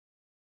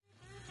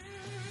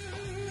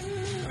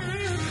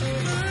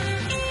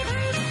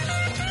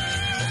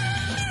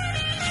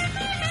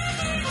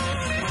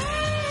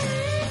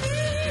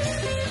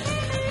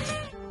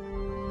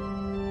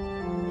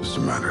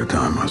matter of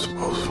time, I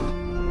suppose.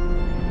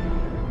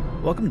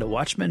 Welcome to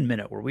Watchmen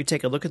Minute, where we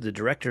take a look at the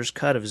director's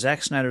cut of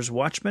Zack Snyder's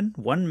Watchmen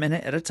 1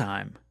 minute at a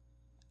time.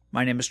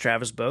 My name is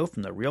Travis Bowe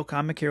from the Real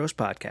Comic Heroes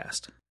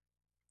podcast.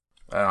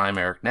 I'm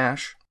Eric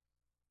Nash.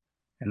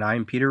 And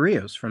I'm Peter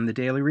Rios from the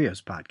Daily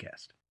Rios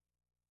podcast.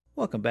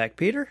 Welcome back,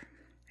 Peter.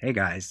 Hey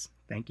guys,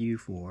 thank you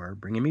for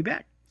bringing me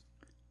back.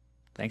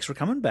 Thanks for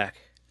coming back.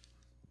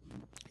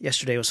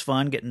 Yesterday was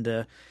fun getting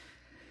to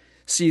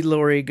see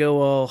Laurie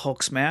go all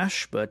Hulk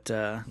smash, but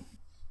I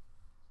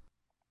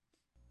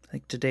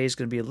think today's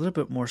going to be a little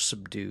bit more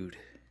subdued.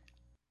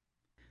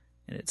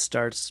 And it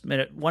starts,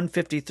 minute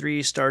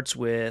 153 starts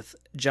with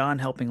John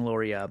helping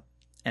Laurie up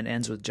and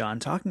ends with John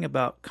talking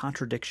about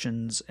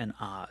contradictions and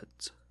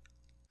odds.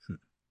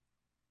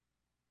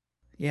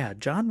 Yeah,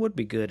 John would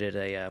be good at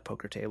a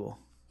poker table.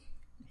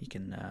 He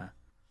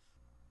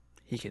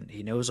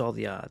knows all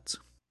the odds.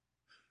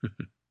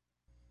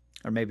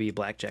 Or maybe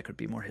blackjack would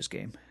be more his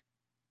game.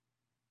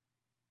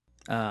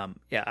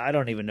 Yeah, I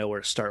don't even know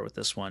where to start with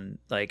this one.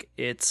 Like,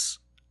 it's,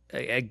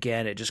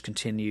 again, it just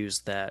continues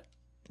that,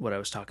 what I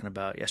was talking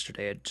about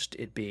yesterday,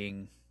 it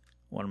being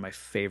one of my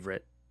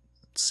favorite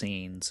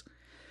scenes.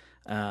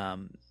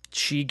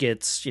 She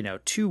gets,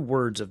 2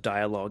 words of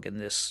dialogue in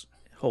this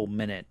whole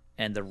minute,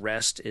 and the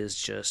rest is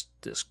just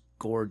this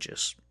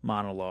gorgeous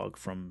monologue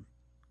from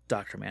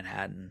Dr.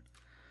 Manhattan.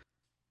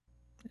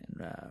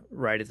 And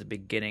right at the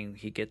beginning,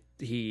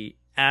 he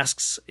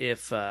asks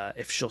if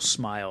she'll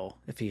smile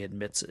if he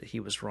admits that he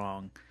was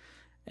wrong,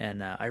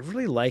 and I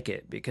really like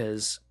it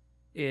because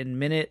in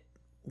minute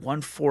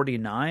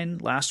 149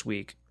 last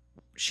week,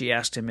 she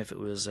asked him if it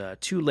was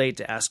too late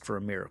to ask for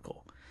a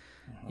miracle,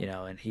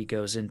 and he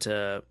goes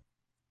into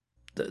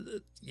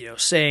the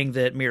saying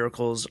that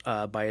miracles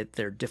by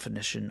their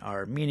definition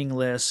are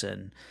meaningless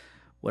and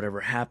whatever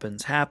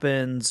happens,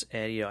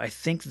 and I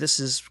think this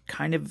is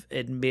kind of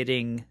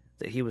admitting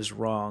that he was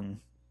wrong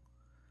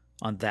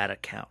on that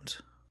account.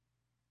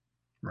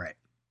 Right.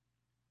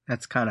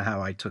 That's kind of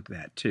how I took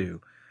that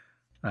too.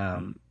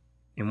 In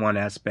one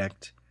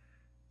aspect,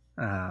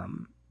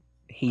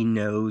 he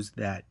knows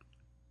that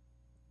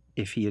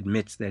if he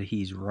admits that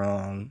he's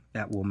wrong,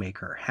 that will make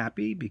her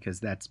happy,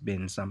 because that's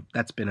been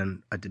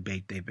a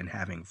debate they've been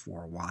having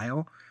for a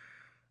while.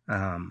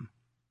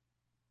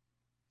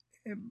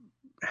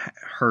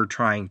 Her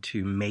trying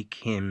to make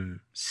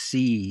him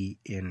see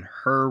in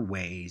her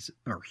ways,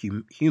 or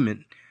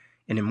human,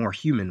 in a more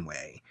human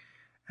way,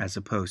 as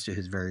opposed to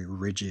his very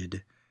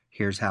rigid,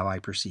 here's how I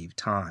perceive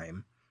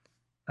time.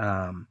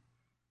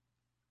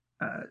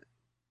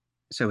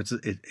 So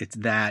it's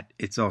that.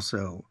 It's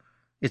also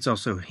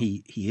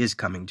he is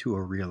coming to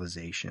a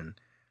realization,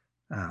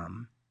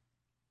 and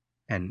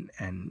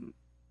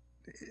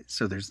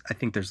so I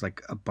think there's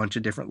like a bunch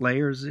of different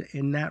layers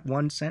in that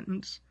one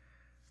sentence.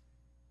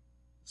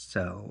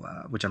 So,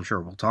 which I'm sure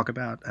we'll talk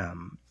about.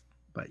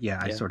 But yeah,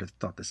 I sort of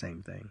thought the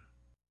same thing.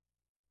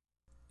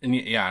 And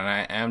yeah, and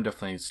I am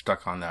definitely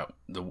stuck on that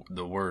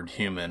the word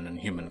human and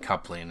human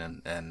coupling,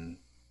 and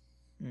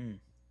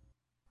I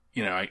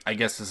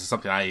guess this is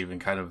something I even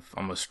kind of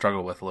almost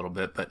struggle with a little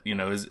bit. But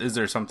is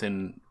there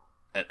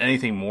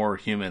anything more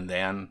human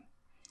than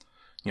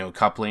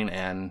coupling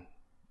and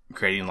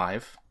creating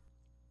life?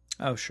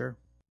 Oh, sure.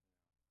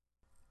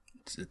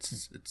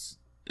 It's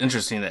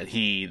interesting that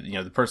he,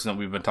 the person that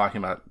we've been talking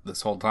about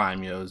this whole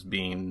time, is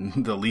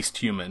being the least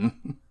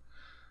human.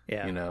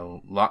 Yeah.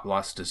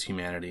 Lost his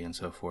humanity and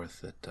so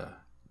forth. That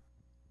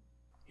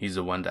he's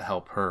the one to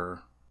help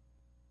her.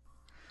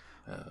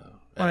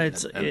 And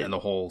the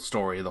whole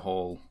story,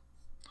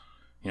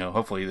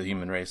 hopefully the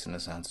human race, in a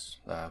sense,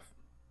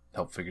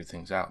 help figure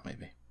things out,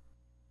 maybe.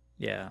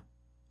 Yeah.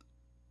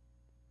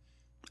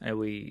 And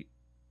we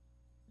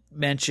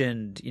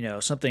mentioned,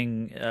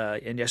 something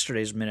in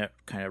yesterday's minute,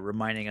 kind of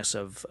reminding us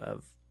of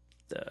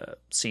the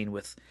scene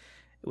with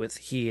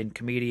he and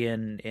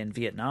Comedian in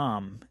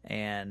Vietnam,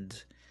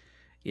 and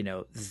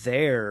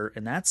there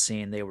in that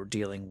scene they were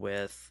dealing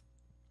with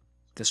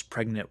this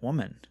pregnant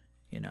woman,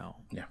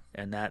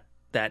 and that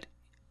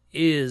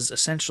is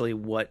essentially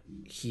what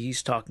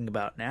he's talking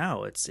about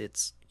now.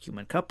 It's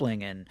human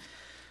coupling and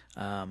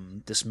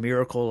this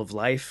miracle of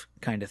life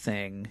kind of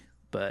thing.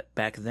 But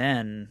back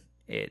then,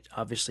 it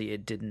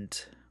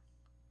didn't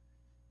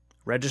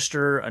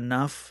register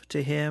enough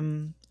to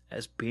him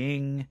as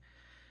being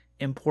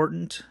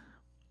important,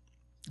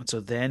 and so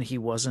then he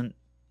wasn't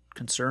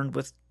concerned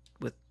with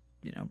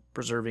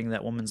preserving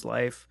that woman's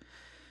life.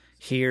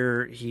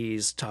 Here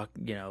he's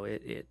talking,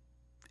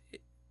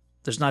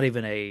 there's not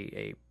even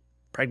a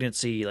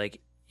pregnancy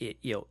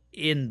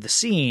in the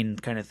scene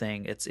kind of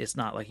thing. It's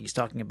not like he's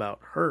talking about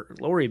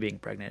Laurie being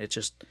pregnant. It's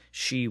just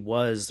she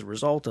was the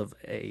result of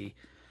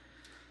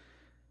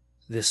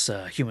this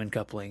human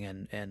coupling,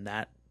 and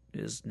that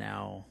is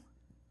now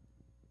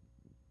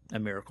a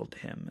miracle to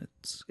him.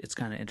 It's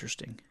kind of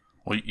interesting.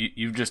 Well,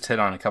 you've just hit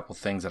on a couple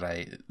things that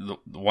the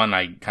one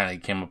I kind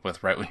of came up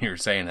with right when you were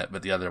saying it,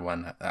 but the other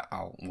one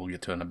we'll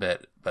get to in a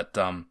bit. But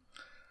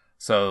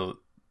so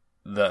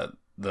the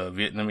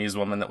Vietnamese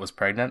woman that was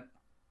pregnant,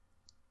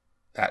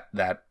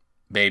 that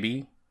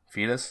baby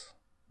fetus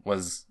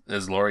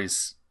is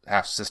Laurie's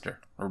half sister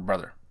or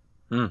brother.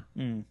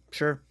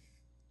 Sure.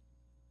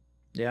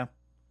 Yeah.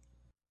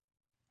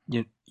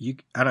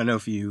 I don't know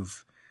if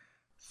you've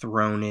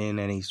thrown in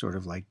any sort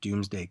of like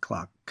doomsday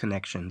clock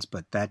connections,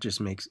 but that just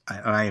makes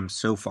I am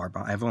so far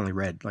behind. I've only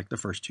read like the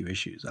first 2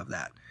 issues of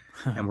that,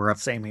 and we're up.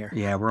 Same here.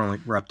 Yeah,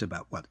 we're up to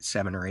about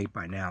 7 or 8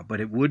 by now.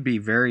 But it would be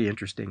very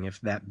interesting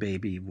if that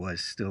baby was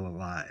still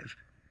alive.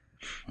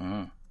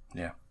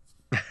 Yeah.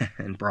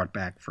 And brought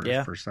back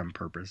for some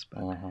purpose.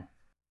 But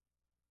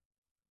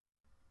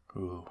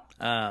Ooh.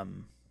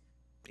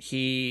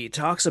 He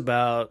talks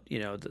about,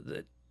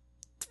 the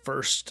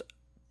first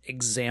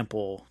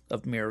example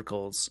of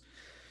miracles.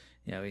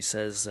 He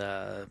says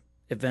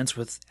events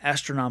with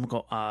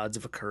astronomical odds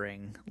of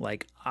occurring,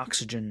 like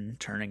oxygen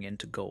turning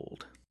into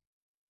gold.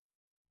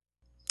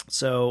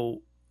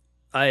 So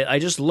I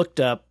just looked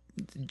up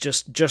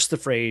just the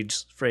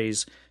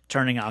phrase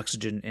turning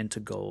oxygen into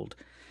gold,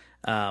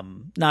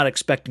 not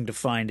expecting to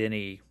find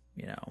any,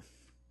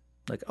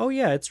 like, oh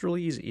yeah, it's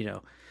really easy,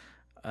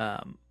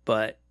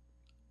 but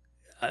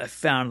I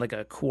found like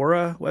a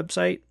Quora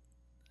website,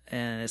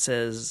 and it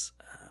says,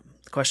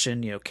 the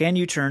question, can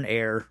you turn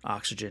air,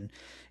 oxygen,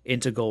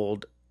 into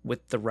gold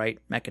with the right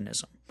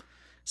mechanism? It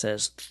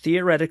says,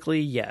 theoretically,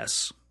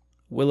 yes.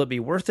 Will it be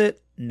worth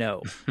it?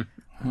 No.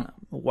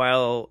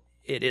 While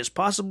it is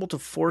possible to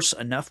force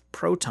enough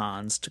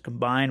protons to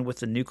combine with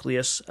the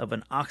nucleus of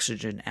an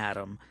oxygen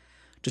atom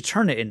to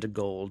turn it into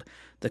gold,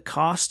 the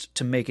cost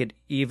to make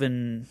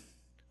even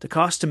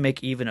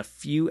a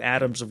few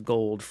atoms of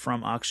gold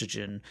from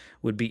oxygen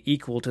would be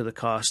equal to the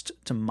cost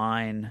to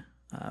mine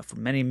for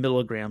many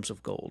milligrams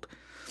of gold,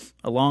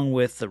 along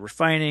with the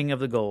refining of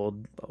the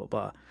gold, blah, blah,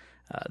 blah.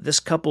 This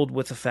coupled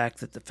with the fact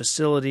that the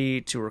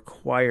facility to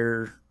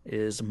require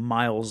is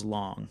miles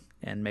long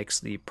and makes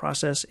the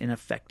process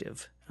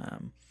ineffective.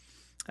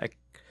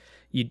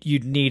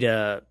 You'd need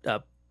a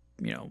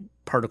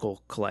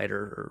particle collider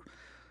or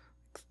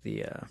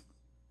the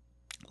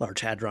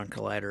Large Hadron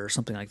Collider or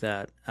something like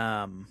that.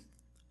 And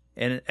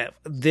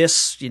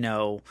this,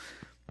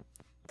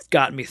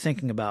 got me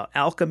thinking about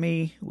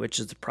alchemy, which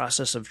is the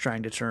process of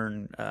trying to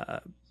turn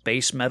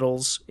base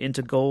metals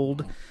into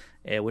gold,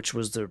 which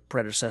was the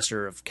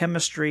predecessor of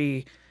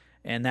chemistry.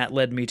 And that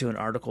led me to an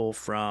article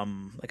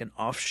from like an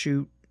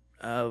offshoot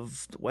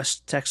of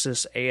West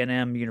Texas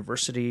A&M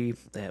University.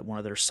 They had one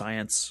of their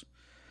science,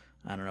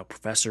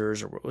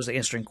 professors was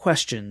answering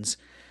questions,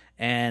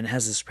 and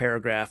has this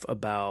paragraph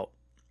about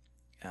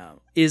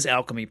is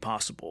alchemy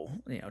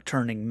possible?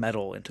 Turning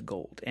metal into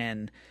gold,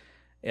 and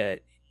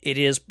that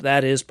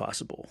is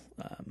possible.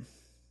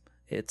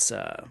 It's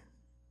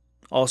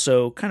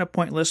also kind of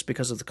pointless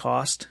because of the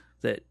cost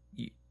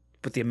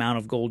but the amount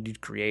of gold you'd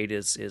create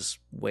is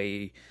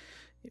way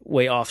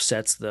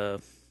offsets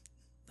the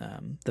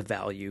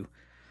value.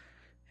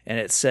 And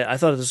it said, I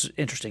thought this was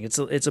interesting.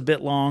 It's a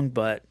bit long,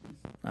 but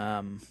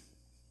I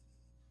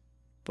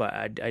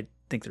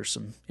think there's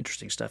some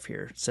interesting stuff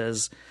here. It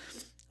says,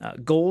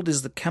 gold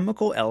is the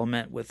chemical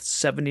element with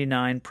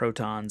 79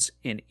 protons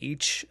in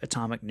each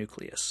atomic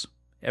nucleus.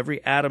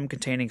 Every atom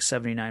containing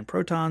 79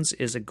 protons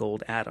is a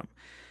gold atom,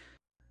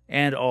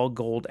 and all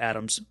gold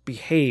atoms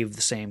behave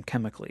the same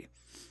chemically.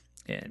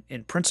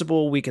 In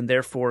principle, we can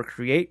therefore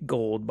create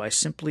gold by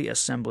simply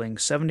assembling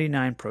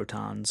 79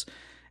 protons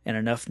and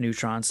enough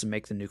neutrons to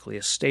make the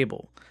nucleus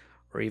stable.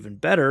 Or even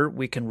better,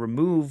 we can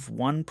remove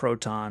 1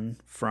 proton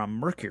from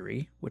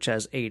mercury, which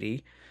has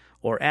 80,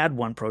 or add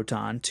 1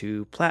 proton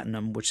to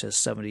platinum, which has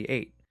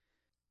 78.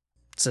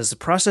 It says the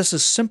process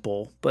is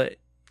simple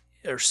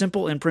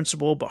in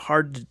principle, but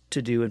hard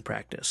to do in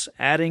practice.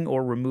 Adding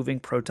or removing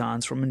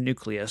protons from a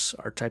nucleus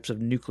are types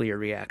of nuclear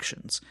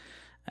reactions.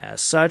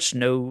 As such,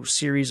 no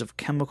series of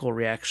chemical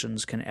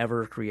reactions can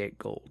ever create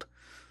gold.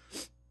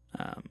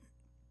 It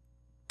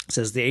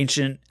says the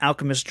ancient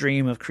alchemist's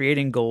dream of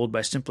creating gold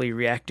by simply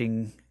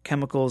reacting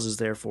chemicals is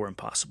therefore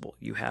impossible.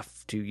 You have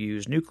to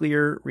use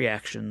nuclear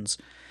reactions,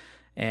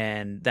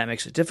 and that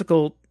makes it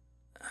difficult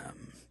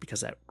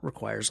because that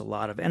requires a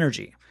lot of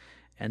energy.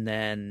 And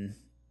then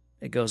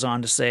it goes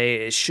on to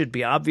say it should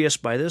be obvious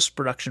by this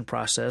production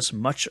process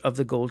much of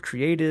the gold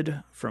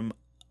created from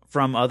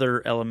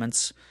other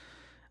elements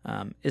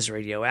is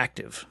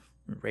radioactive.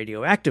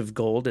 Radioactive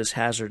gold is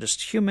hazardous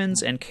to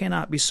humans and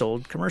cannot be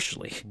sold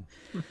commercially.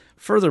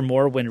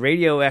 Furthermore, when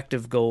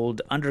radioactive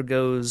gold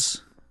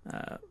undergoes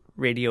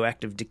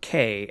radioactive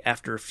decay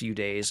after a few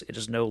days, it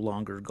is no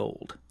longer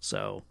gold.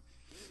 So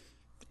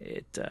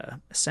it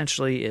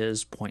essentially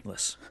is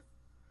pointless.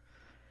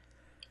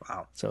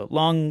 Wow. So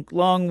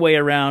long way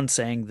around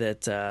saying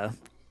that,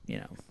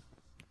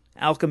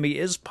 alchemy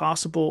is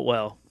possible.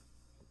 Well,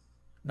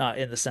 not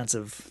in the sense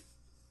of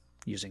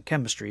using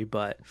chemistry,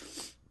 but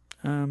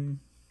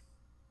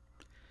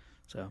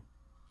so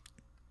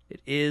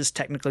it is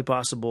technically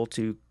possible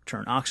to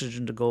turn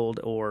oxygen to gold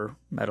or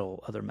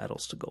other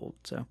metals to gold.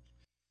 So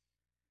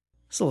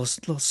it's a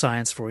little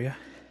science for you.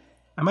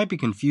 I might be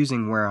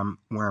confusing where I'm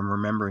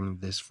remembering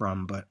this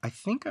from, but I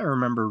think I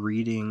remember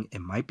reading,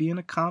 it might be in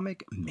a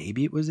comic,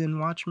 maybe it was in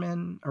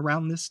Watchmen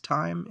around this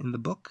time in the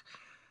book,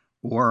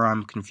 or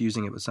I'm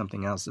confusing it with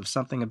something else, of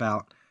something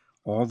about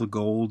all the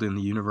gold in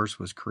the universe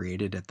was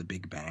created at the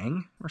Big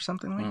Bang or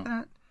something like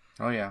that.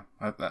 Oh yeah,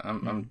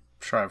 I'm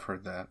sure I've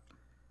heard that.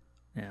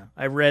 Yeah,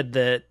 I read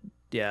that.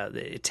 Yeah,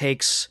 it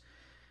takes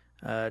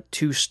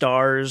two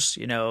stars,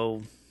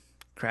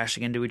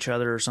 crashing into each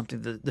other or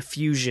something. The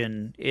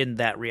fusion in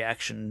that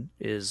reaction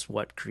is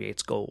what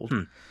creates gold,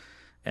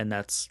 and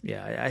that's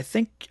I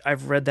think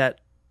I've read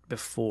that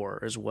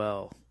before as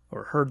well,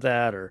 or heard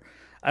that, or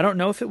I don't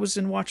know if it was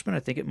in Watchmen. I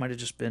think it might have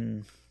just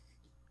been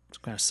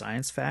some kind of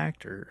science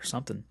fact or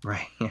something.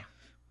 Right. Yeah.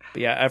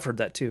 But yeah, I've heard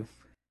that too.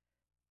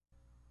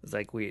 It's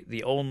like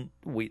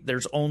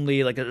there's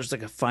only there's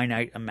a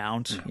finite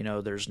amount,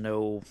 there's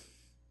no,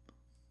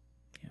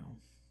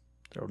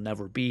 there'll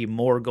never be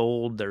more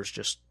gold. There's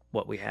just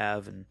what we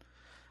have. And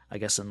I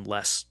guess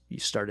unless you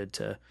started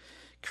to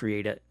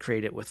create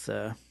it with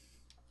a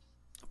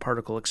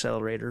particle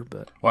accelerator,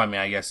 but. Well, I mean,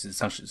 I guess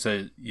essentially,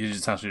 so you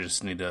essentially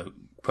just need to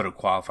put a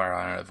qualifier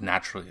on it of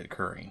naturally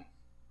occurring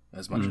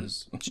as much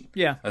as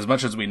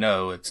much as we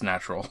know it's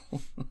natural.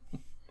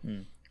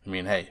 I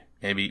mean, hey,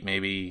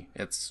 maybe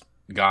it's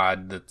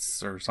God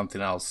or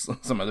something else,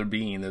 some other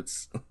being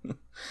that's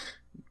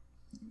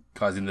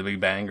causing the Big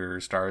Bang or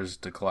stars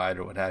to collide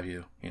or what have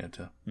you,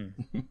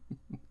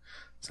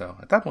 So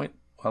at that point,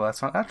 well,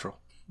 that's not natural.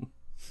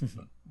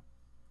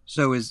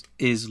 So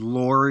is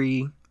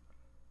Laurie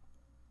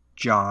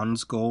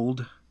John's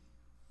gold?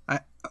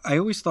 I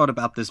always thought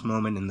about this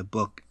moment in the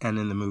book and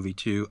in the movie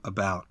too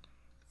about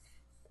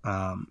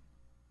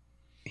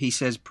he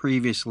says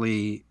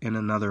previously in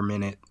another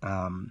minute,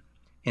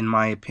 in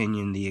my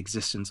opinion, the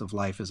existence of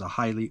life is a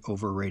highly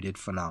overrated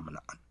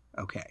phenomenon.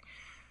 Okay.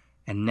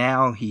 And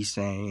now he's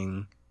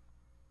saying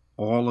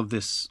all of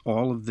this,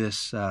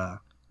 the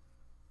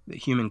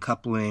human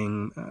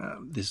coupling,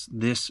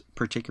 this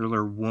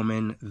particular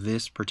woman,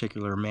 this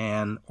particular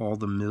man, all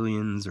the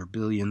millions or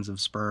billions of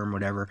sperm,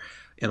 whatever,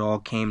 it all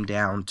came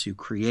down to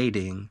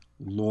creating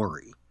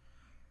Laurie.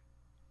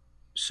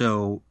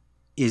 So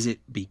is it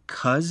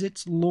because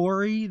it's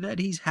Laurie that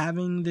he's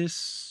having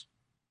this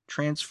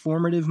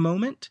transformative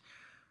moment?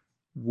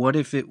 What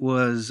if it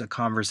was a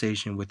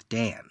conversation with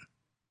Dan?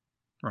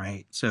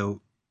 Right?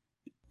 So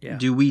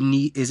do we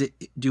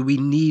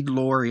need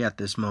Laurie at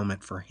this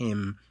moment for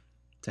him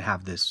to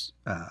have this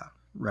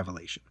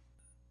revelation?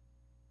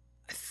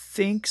 I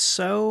think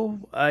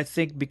so. I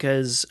think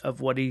because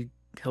of what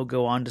he'll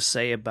go on to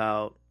say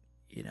about,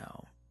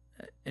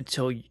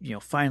 until,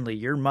 finally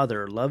your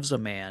mother loves a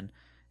man,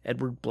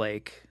 Edward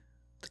Blake,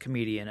 the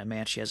comedian, a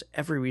man she has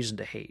every reason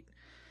to hate.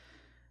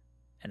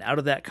 And out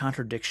of that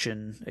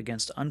contradiction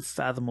against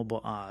unfathomable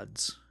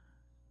odds,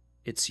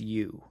 it's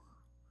you.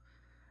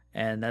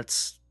 And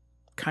that's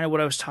kind of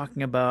what I was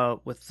talking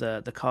about with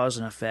the cause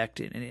and effect.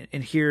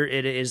 And here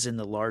it is in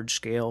the large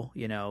scale,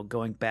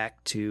 going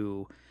back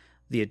to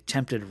the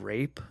attempted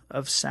rape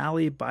of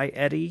Sally by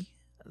Eddie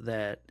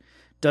that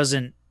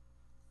doesn't,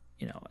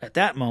 at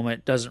that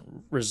moment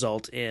doesn't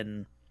result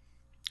in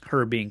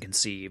her being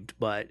conceived.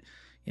 But,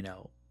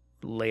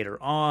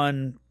 later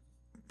on,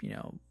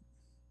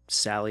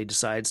 Sally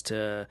decides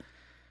to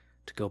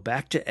go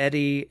back to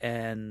Eddie,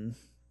 and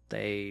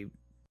they,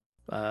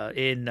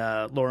 in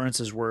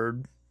Lawrence's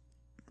words,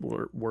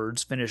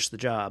 finish the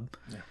job.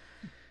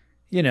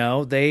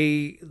 Yeah.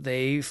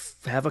 They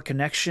have a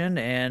connection,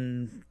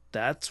 and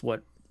that's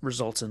what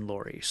results in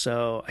Laurie.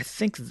 So I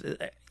think,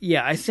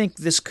 I think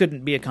this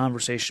couldn't be a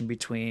conversation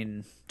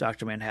between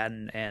Dr.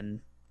 Manhattan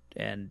and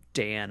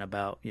Dan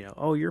about,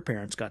 your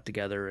parents got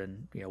together,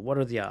 and what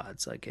are the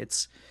odds? Like,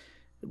 it's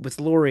with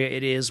Laurie,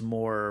 it is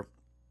more,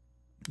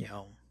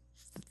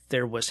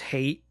 there was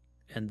hate,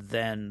 and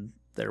then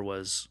there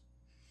was,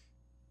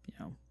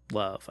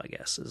 love, I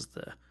guess, is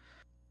the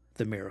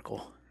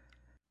miracle.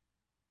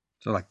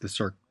 So like the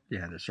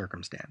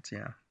circumstance.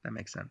 Yeah, that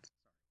makes sense.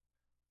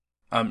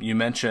 You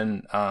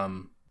mentioned,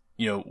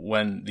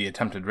 when the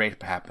attempted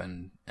rape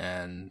happened,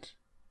 and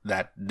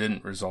that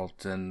didn't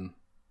result in,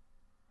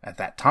 at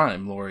that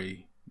time,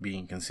 Laurie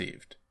being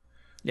conceived.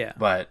 Yeah.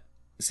 But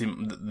see,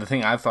 the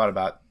thing I've thought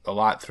about a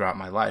lot throughout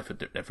my life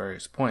at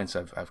various points,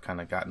 I've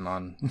kind of gotten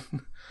on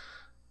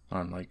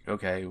like,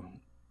 okay,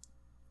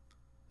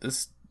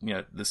 this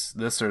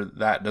or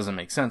that doesn't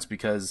make sense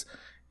because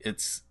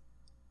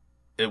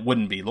it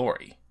wouldn't be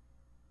Laurie.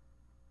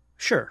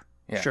 Sure.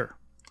 Yeah. Sure.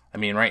 I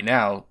mean, right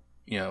now,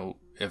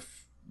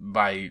 if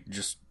by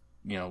just,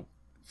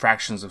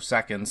 fractions of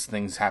seconds,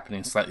 things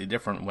happening slightly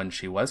different when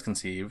she was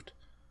conceived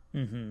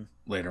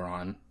later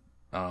on,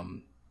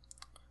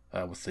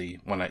 with the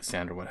one night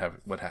stand or what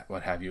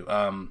have you,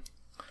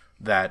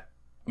 that,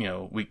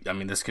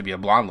 this could be a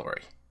blonde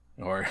Laurie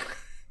or,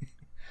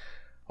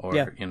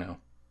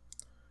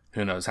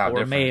 who knows how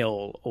different. Or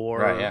male, or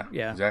right,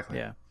 yeah, exactly.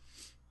 Yeah.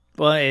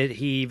 Well,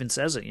 he even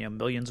says it,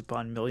 millions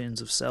upon millions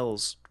of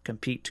cells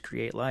compete to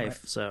create life.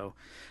 Right. So,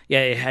 yeah,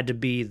 it had to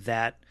be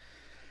that,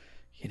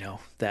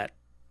 that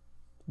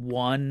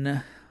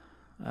one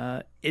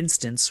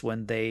instance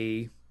when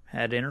they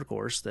had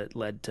intercourse that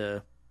led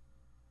to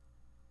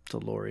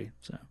Laurie.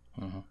 So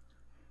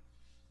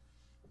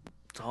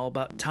it's all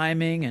about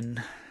timing and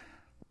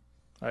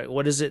all right,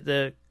 what is it?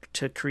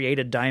 To create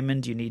a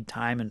diamond, you need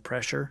time and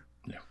pressure.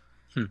 Yeah.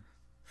 So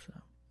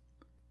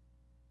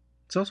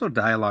It's also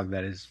dialogue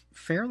that is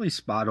fairly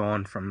spot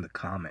on from the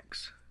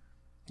comics.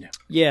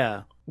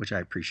 Yeah. Which I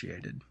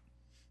appreciated.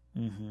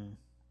 Mm-hmm.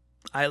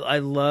 I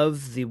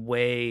love the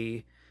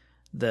way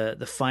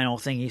the final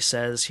thing he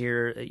says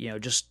here,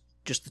 just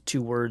the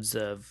two words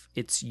of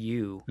 "it's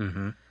you."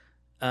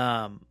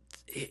 Mm-hmm.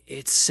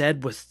 It's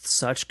said with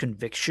such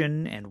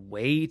conviction and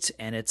weight,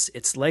 and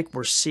it's like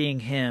we're seeing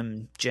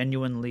him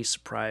genuinely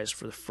surprised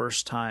for the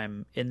first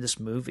time in this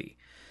movie.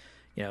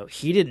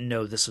 He didn't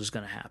know this was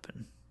going to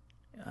happen.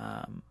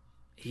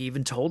 He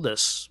even told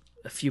us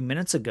a few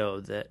minutes ago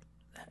that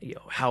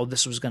how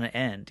this was going to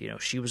end.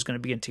 She was going to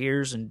be in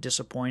tears and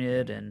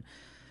disappointed, and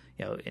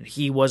and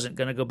he wasn't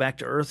going to go back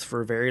to Earth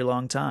for a very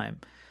long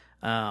time.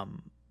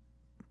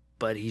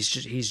 But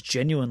he's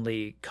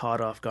genuinely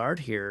caught off guard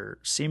here,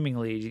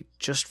 seemingly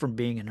just from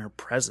being in her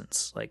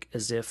presence, like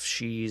as if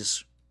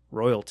she's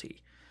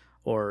royalty,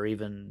 or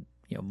even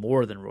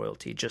more than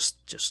royalty.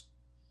 Just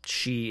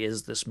she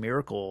is this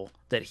miracle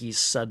that he's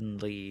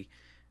suddenly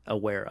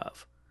aware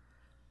of.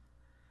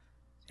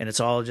 And it's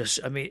all just,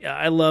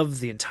 I love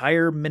the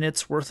entire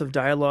minute's worth of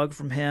dialogue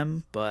from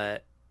him,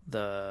 but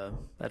that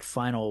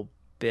final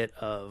bit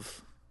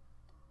of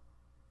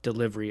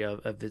delivery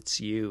of "it's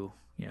you,"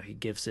 he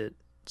gives it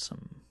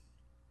some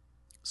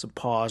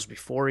pause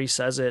before he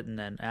says it, and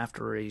then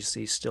after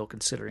he's still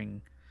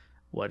considering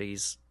what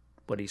he's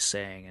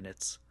saying, and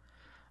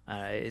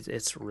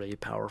it's really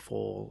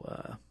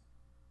powerful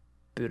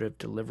bit of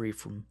delivery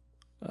from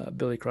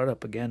Billy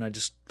Crudup. Again,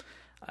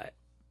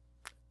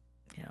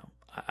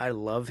 I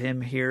love him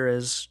here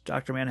as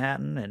Dr.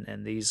 Manhattan,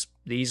 and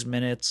these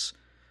minutes,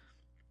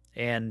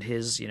 and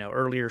his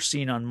earlier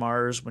scene on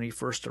Mars when he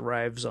first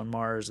arrives on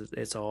Mars.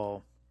 It's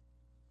all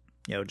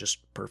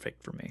just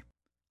perfect for me.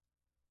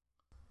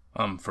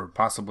 For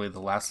possibly the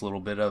last little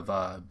bit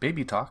of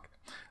baby talk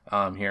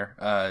here,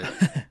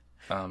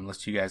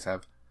 unless you guys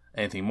have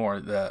anything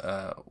more.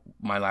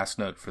 My last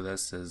note for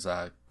this is,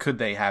 could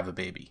they have a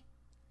baby,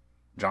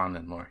 John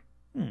and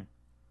Laurie?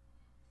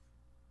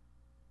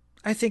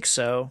 I think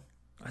so.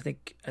 I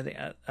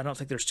don't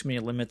think there's too many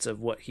limits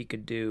of what he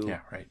could do. Yeah,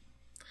 right.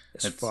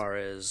 As far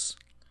as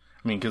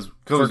because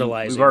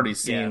fertilizing, we've already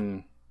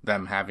seen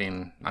them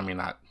having.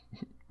 Not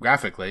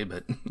graphically,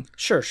 but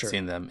sure,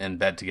 seen them in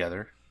bed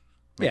together,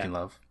 making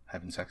love,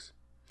 having sex,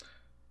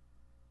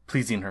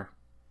 pleasing her.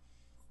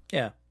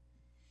 Yeah.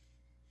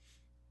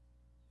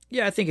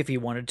 Yeah, I think if he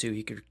wanted to,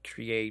 he could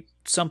create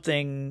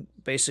something,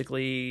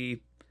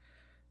 basically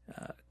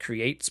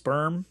create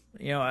sperm,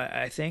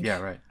 I think. Yeah,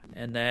 right.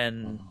 And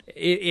then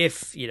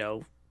if,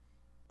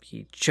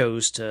 he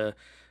chose to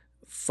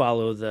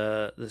follow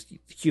the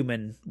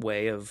human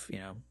way of,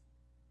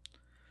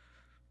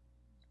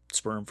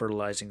 sperm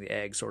fertilizing the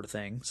egg sort of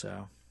thing.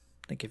 So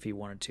I think if he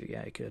wanted to,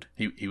 yeah, he could.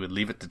 He would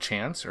leave it to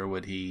chance, or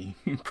would he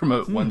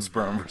promote one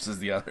sperm versus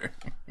the other?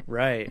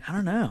 Right. I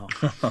don't know.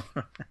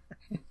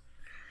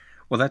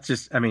 Well, that's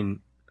just,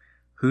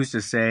 who's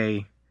to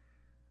say,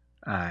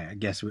 I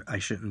guess I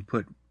shouldn't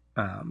put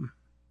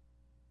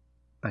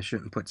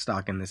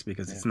stock in this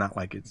because it's not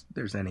like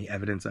there's any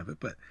evidence of it,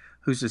 but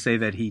who's to say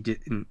that he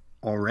didn't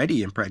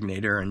already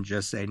impregnate her and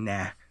just say,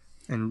 nah,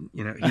 and,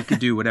 he could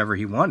do whatever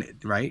he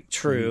wanted, right?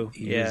 True.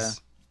 He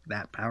is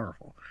that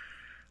powerful.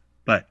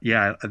 But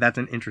yeah, that's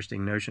an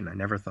interesting notion. I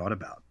never thought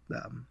about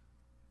them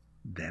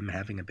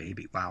having a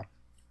baby. Wow.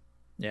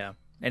 Yeah.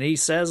 And he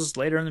says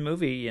later in the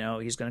movie,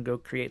 he's going to go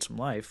create some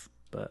life,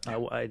 but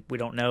we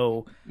don't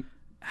know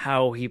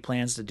how he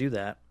plans to do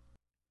that.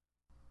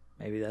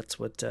 Maybe that's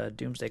what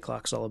Doomsday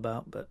Clock's all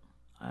about, but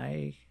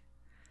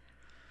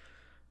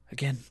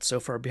again, so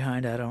far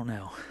behind, I don't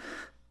know.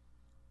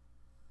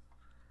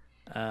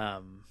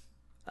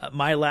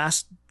 My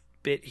last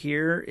bit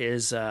here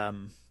is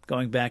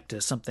going back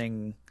to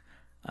something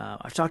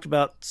I've talked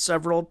about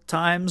several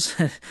times.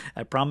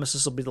 I promise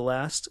this will be the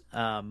last.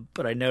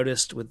 But I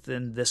noticed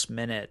within this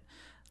minute,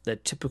 the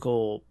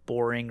typical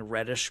boring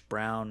reddish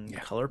brown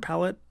color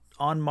palette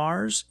on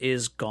Mars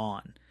is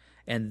gone.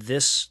 And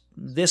this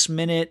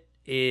minute,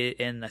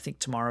 and I think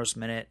tomorrow's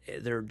minute,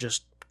 they're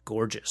just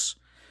gorgeous.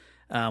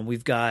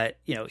 We've got,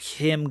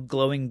 him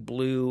glowing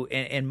blue,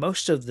 and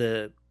most of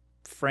the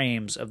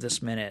frames of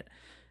this minute,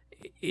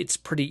 it's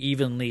pretty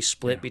evenly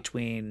split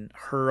between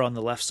her on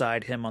the left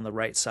side, him on the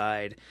right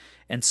side.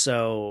 And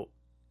so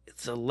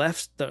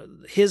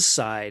his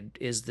side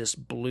is this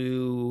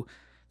blue,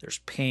 there's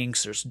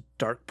pinks, there's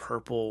dark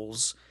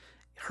purples.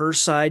 Her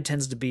side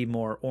tends to be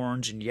more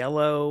orange and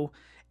yellow.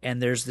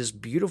 And there's this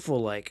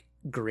beautiful, like,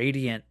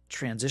 gradient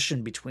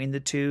transition between the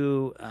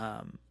two.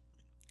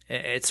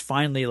 It's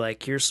finally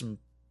like, here's some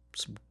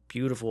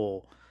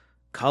beautiful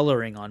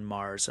coloring on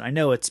Mars. And I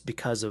know it's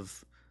because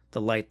of the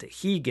light that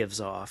he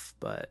gives off,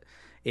 but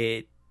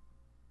it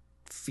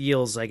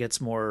feels like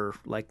it's more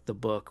like the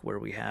book where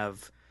we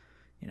have,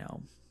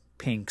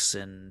 pinks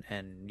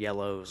and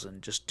yellows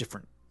and just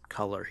different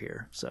color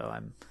here. So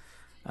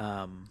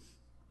and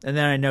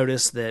then I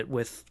noticed that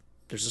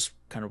there's this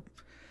kind of,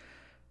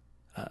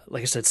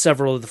 like I said,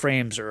 several of the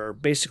frames are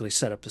basically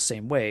set up the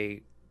same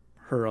way.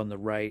 Her on the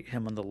right,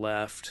 him on the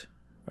left,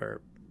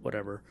 or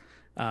whatever.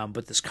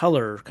 But this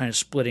color kind of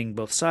splitting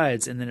both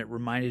sides, and then it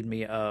reminded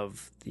me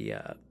of the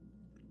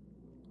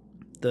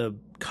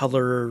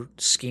color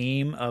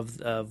scheme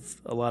of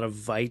a lot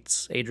of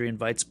Adrian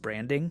Veidt's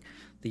branding,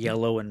 the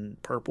yellow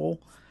and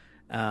purple.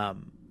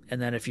 And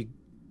then if you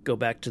go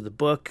back to the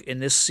book, in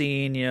this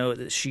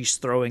scene, she's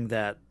throwing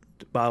that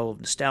bottle of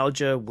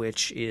nostalgia,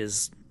 which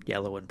is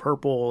yellow and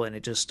purple, and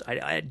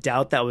I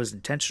doubt that was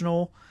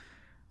intentional,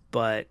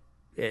 but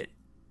I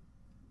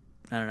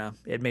don't know,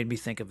 it made me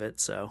think of it,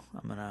 so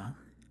I'm gonna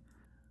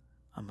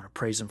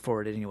praise him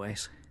for it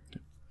anyways.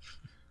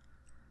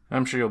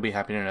 I'm sure you'll be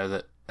happy to know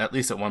that at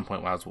least at one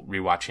point while I was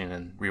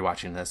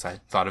rewatching this, I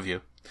thought of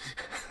you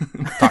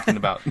talking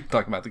about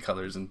the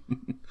colors and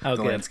the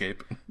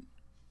landscape.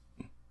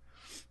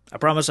 I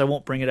promise I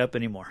won't bring it up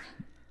anymore.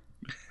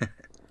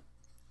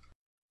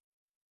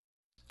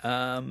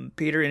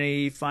 Peter,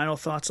 any final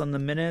thoughts on the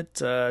minute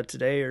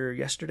today or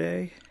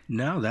yesterday?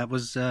 No, that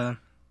was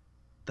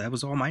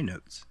all my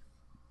notes.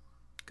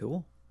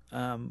 Cool.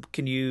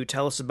 Can you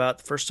tell us about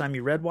the first time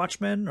you read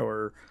Watchmen,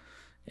 or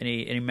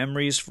any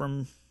memories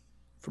from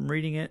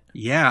reading it?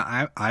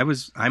 Yeah,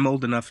 I'm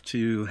old enough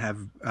to have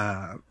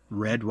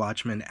read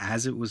Watchmen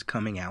as it was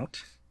coming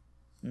out.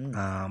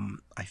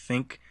 I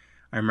think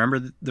I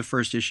remember the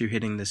first issue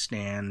hitting the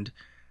stand.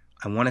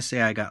 I want to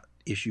say I got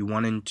issue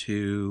 1 and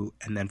 2,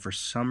 and then for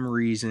some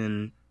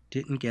reason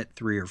didn't get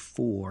 3 or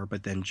 4,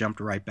 but then jumped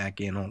right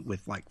back in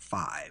with like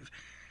 5.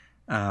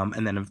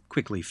 And then I've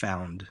quickly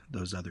found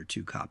those other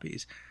 2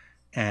 copies.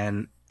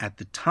 And at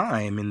the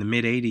time, in the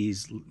mid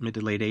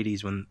to late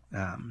 80s, when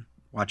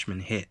Watchmen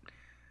hit,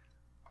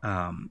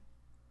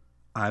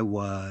 I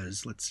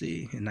was,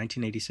 in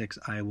 1986,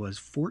 I was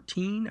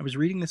 14. I was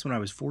reading this when I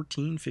was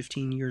 14,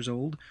 15 years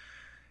old.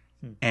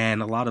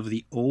 And a lot of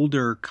the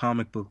older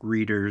comic book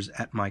readers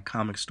at my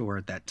comic store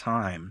at that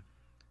time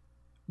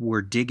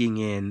were digging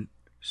in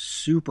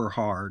super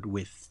hard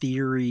with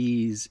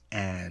theories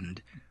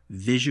and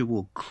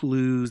visual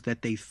clues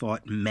that they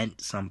thought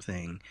meant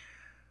something.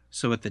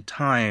 So at the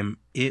time,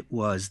 it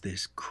was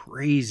this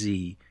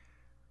crazy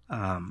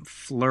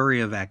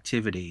flurry of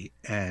activity,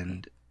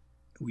 and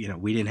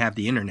we didn't have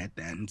the internet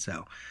then,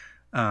 so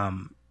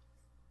or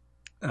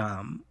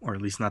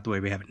at least not the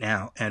way we have it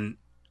now. And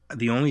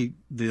the only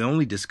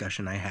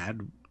discussion I had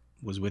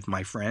was with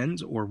my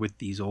friends or with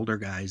these older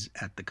guys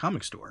at the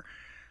comic store.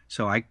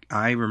 So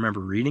I remember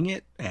reading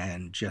it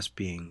and just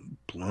being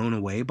blown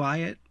away by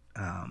it.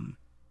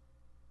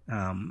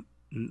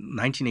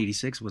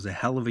 1986 was a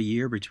hell of a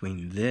year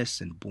between this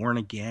and Born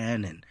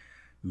Again and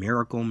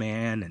Miracle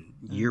Man and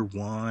Year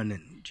One,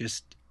 and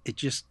it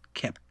just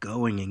kept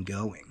going and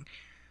going.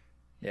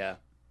 Yeah.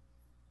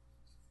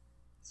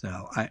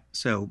 So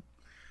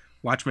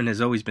Watchmen has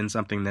always been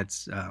something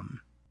that's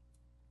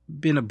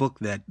been a book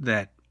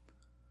that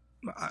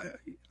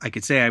I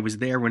could say I was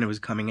there when it was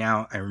coming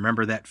out. I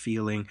remember that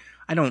feeling.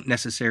 I don't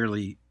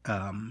necessarily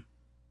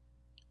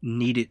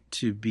need it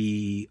to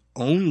be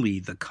only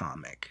the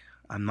comic.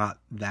 I'm not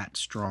that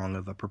strong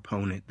of a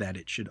proponent that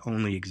it should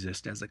only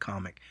exist as a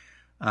comic.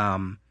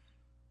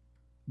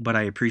 But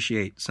I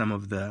appreciate some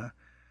of the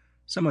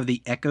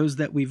echoes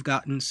that we've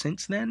gotten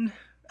since then,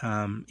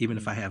 even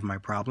if I have my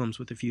problems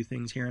with a few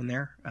things here and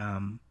there.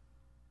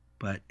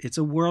 But it's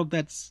a world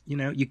that's,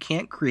 you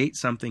can't create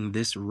something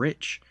this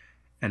rich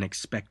and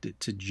expect it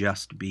to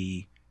just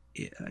be,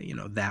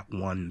 that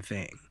one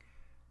thing.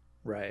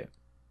 Right.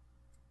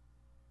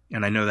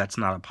 And I know that's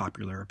not a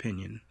popular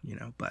opinion,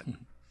 but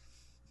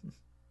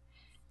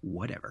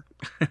whatever.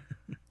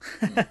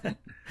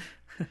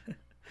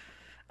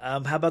 How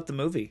about the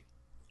movie?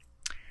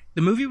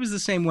 The movie was the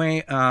same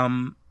way.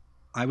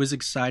 I was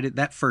excited.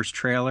 That first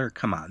trailer,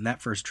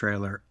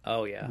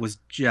 Oh, yeah. was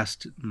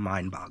just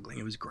mind-boggling.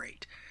 It was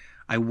great.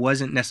 I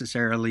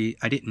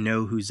didn't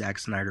know who Zack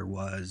Snyder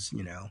was,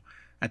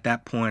 At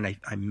that point, I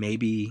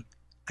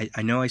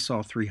know I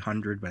saw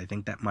 300, but I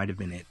think that might have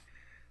been it.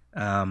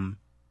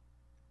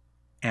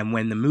 And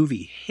when the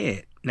movie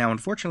hit, now,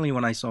 unfortunately,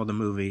 when I saw the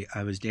movie,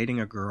 I was dating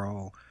a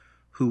girl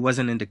who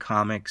wasn't into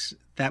comics.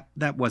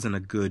 That wasn't a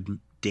good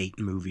date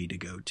movie to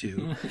go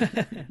to.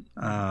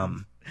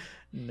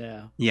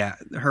 No. Yeah,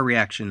 her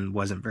reaction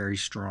wasn't very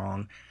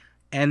strong.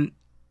 And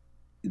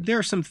there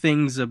are some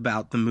things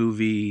about the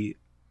movie,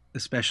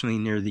 especially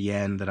near the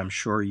end, that I'm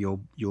sure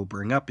you'll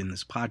bring up in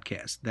this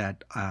podcast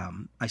that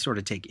I sort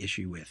of take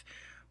issue with.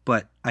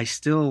 But I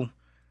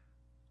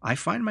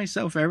find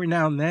myself every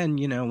now and then,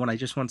 when I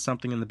just want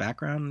something in the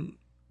background,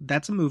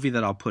 that's a movie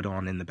that I'll put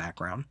on in the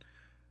background.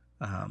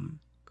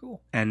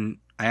 Cool. And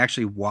I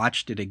actually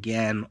watched it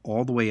again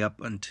all the way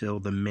up until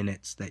the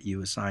minutes that you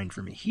assigned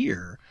for me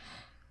here.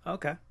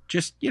 Okay.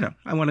 Just,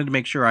 I wanted to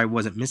make sure I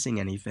wasn't missing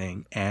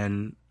anything.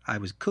 And I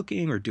was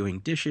cooking or doing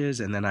dishes,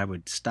 and then I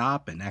would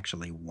stop and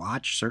actually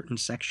watch certain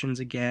sections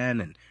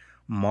again and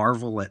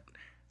marvel at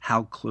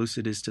how close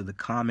it is to the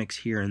comics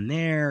here and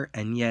there,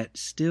 and yet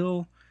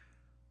still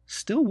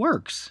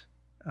works.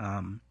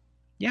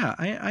 Yeah,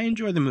 I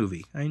enjoy the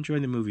movie. I enjoy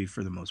the movie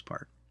for the most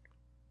part.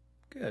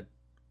 Good.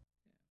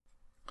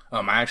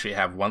 I actually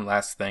have one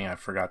last thing I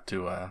forgot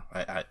to.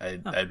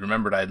 I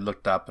remembered I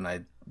looked up and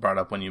I brought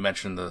up when you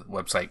mentioned the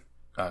website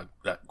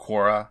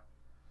Quora.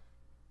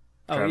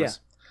 Oh, Travis.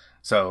 yeah.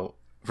 So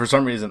for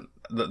some reason,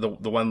 the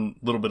one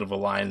little bit of a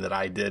line that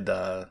I did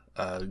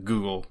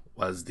Google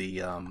was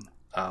the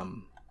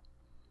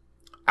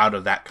out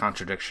of that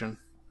contradiction.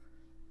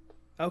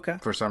 Okay.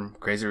 For some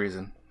crazy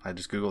reason, I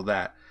just Googled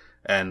that,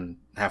 and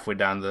halfway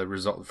down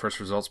the first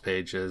results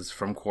page is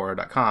from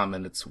Quora.com,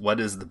 and it's what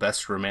is the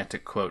best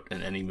romantic quote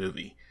in any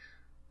movie.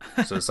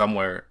 So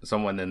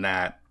someone in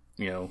that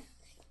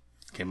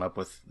came up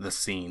with the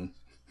scene.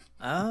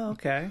 Oh,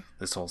 okay.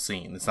 This whole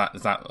scene. It's not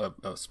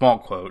a small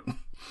quote.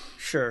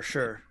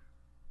 Sure.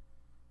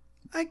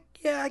 I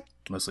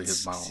Mostly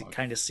his monologue.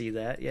 kind of see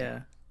that,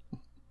 yeah.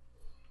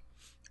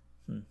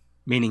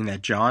 Meaning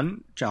that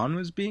John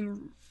was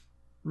being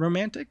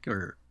romantic,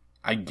 or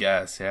I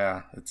guess,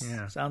 yeah.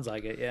 Sounds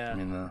like it, yeah. I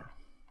mean,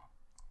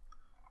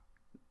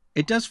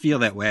 it does feel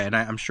that way, and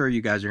I'm sure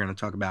you guys are going to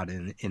talk about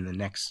it in the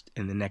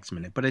next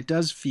minute. But it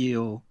does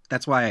feel.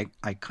 That's why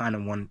I kind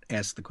of want to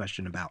ask the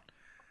question about,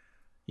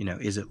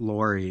 is it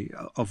Laurie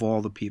of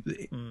all the people?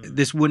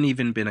 This wouldn't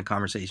even been a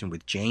conversation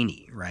with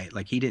Janie, right?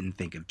 Like he didn't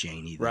think of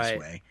Janie this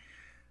way.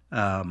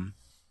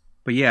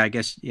 But yeah, I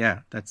guess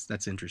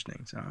that's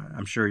interesting. So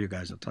I'm sure you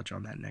guys will touch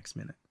on that next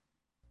minute.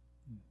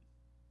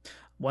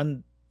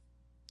 One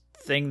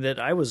thing that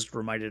I was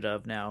reminded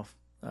of now,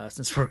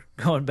 since we're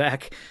going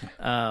back,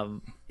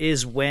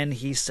 is when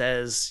he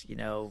says,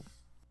 your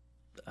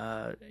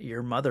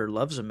mother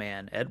loves a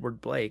man,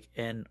 Edward Blake,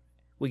 and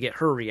we get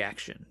her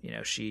reaction.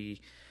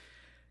 She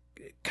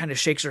kind of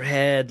shakes her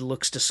head,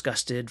 looks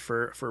disgusted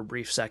for a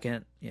brief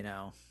second.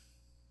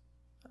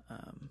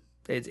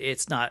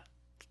 It's not.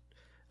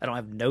 I don't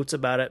have notes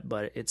about it,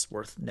 but it's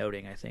worth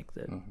noting. I think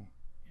that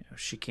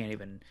she can't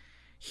even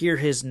hear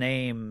his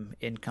name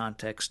in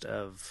context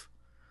of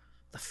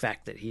the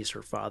fact that he's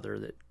her father.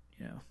 That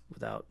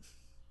without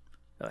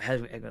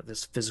having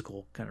this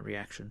physical kind of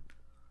reaction.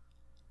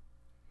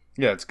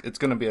 Yeah, it's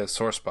going to be a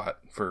sore spot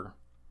for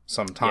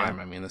some time.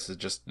 Yeah. I mean, this is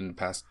just in the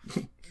past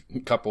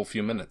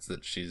few minutes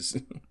that she's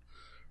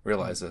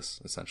realized this,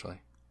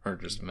 essentially, or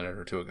just a minute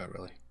or two ago,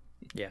 really.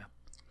 Yeah,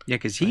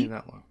 because that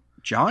long.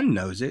 John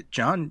knows it.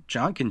 John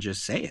can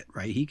just say it,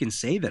 right? He can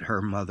say that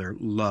her mother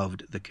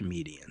loved the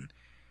comedian.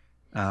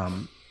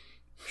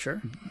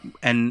 Sure.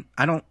 And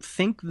I don't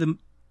think the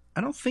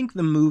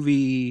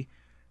movie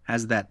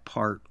has that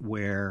part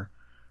where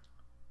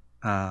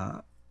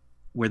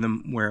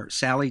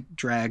Sally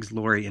drags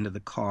Laurie into the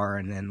car,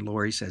 and then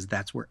Laurie says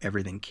that's where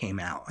everything came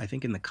out. I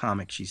think in the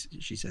comic she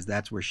says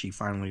that's where she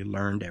finally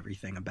learned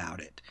everything about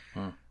it.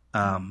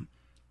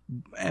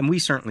 And we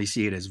certainly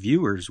see it as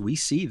viewers. We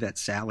see that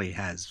Sally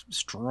has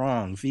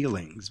strong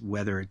feelings,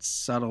 whether it's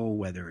subtle,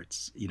 whether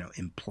it's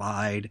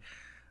implied.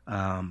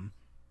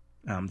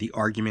 The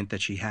argument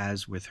that she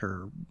has with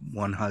her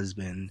one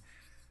husband.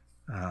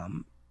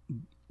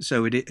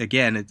 So I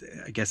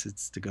guess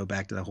it's to go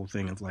back to the whole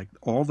thing of like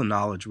all the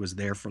knowledge was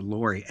there for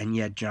Laurie, and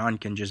yet John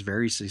can just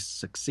very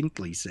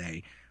succinctly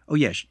say, "Oh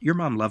yes, your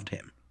mom loved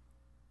him."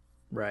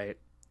 Right.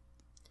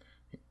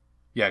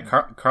 Yeah,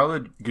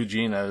 Carla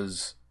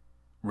Gugino's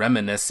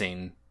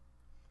reminiscing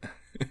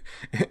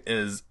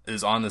is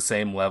on the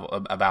same level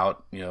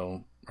about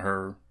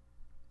her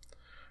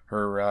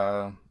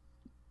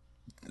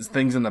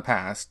things in the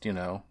past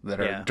that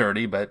are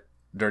dirty but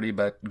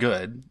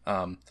good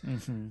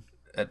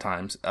at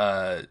times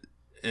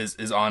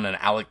is on an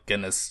Alec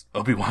Guinness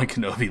Obi-Wan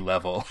Kenobi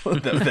level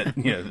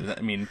that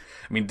I mean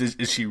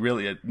is she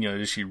really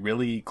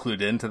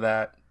clued into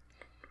that,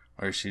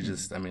 or is she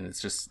just it's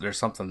just there's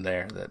something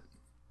there that,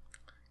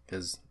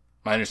 because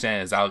my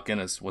understanding is Alec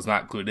Guinness was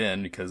not clued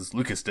in because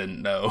Lucas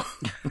didn't know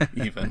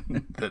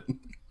even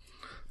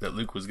that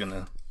Luke was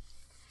gonna.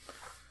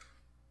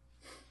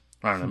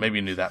 I don't know. Maybe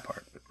he knew that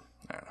part, but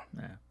I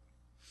don't know.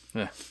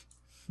 Yeah.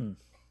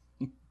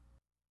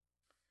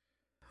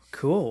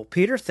 Cool,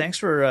 Peter. Thanks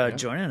for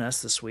joining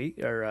us this week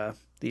or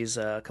these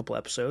couple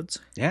episodes.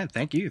 Yeah,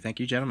 thank you,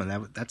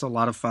 gentlemen. That's a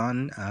lot of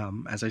fun.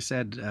 As I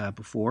said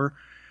before,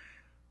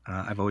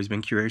 I've always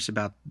been curious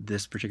about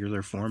this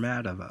particular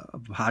format of a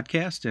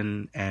podcast,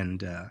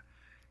 and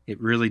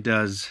it really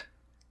does.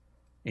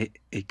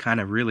 It kind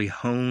of really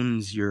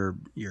hones your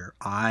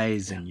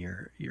eyes and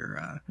your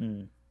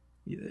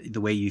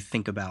the way you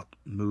think about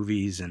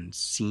movies and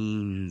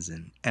scenes,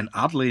 and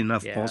oddly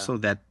enough, also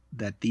that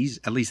these,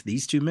 at least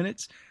these 2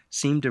 minutes,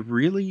 seem to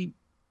really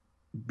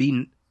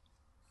be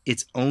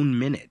its own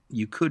minute.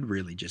 You could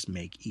really just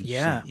make each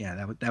scene.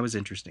 Yeah, that was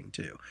interesting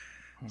too.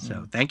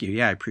 So thank you.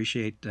 Yeah, I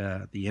appreciate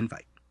the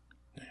invite.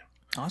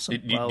 Awesome.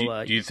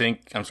 Do you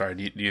think? I'm sorry.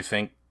 Do you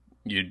think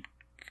you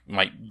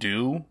might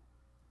do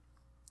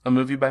a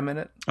movie by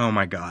minute? Oh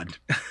my God.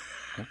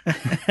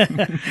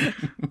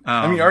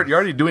 I mean, you're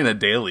already doing a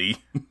daily.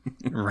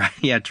 Right.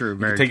 Yeah, true.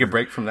 Very Take true. a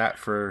break from that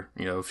for,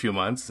 a few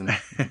months and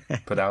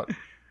put out.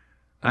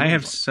 I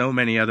have so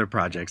many other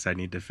projects I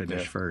need to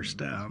finish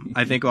first.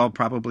 I think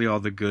probably all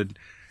the good,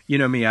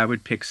 me, I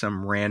would pick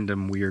some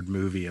random weird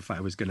movie if I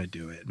was going to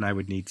do it, and I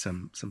would need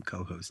some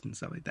co-host and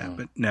stuff like that.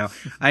 But no,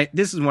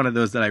 this is one of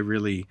those that I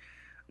really,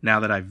 now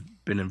that I've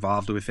been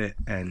involved with it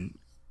and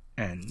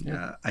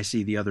I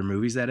see the other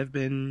movies that have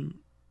been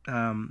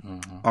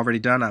already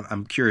done,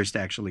 I'm curious to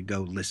actually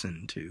go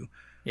listen to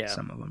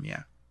some of them.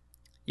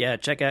 Yeah,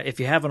 check out, if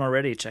you haven't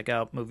already, check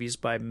out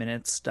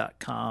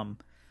moviesbyminutes.com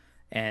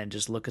and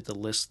just look at the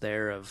list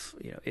there of,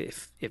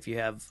 if you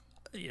have,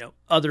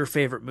 other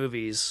favorite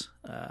movies.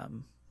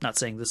 Not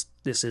saying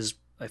this is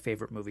a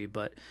favorite movie,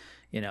 but,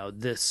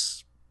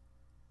 there's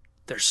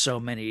so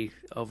many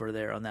over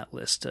there on that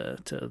list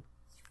to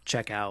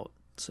check out.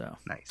 So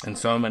nice. And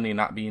so many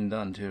not being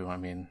done too. I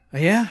mean,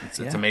 it's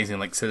amazing.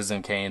 Like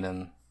Citizen Kane,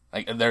 and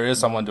like there is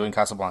someone doing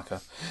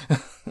Casablanca.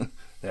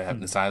 They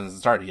haven't decided to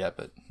start yet,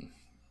 but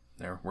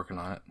they're working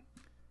on it.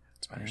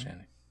 That's my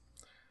understanding.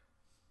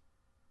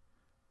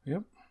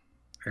 Yep.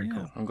 Very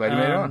cool. I'm glad you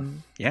made it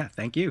on. Yeah,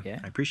 thank you. Yeah.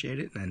 I appreciate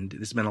it, and this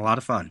has been a lot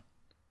of fun.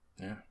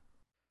 Yeah.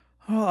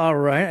 Oh, all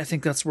right. I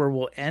think that's where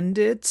we'll end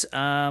it.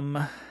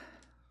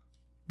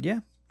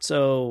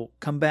 So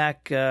come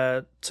back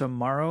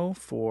tomorrow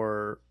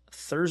for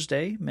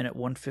Thursday, minute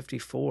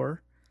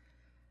 154.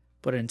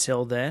 But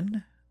until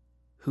then,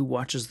 who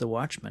watches The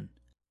Watchmen?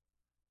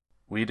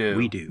 We do.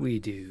 We do. We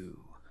do.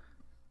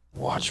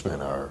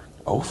 Watchmen are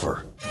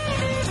over.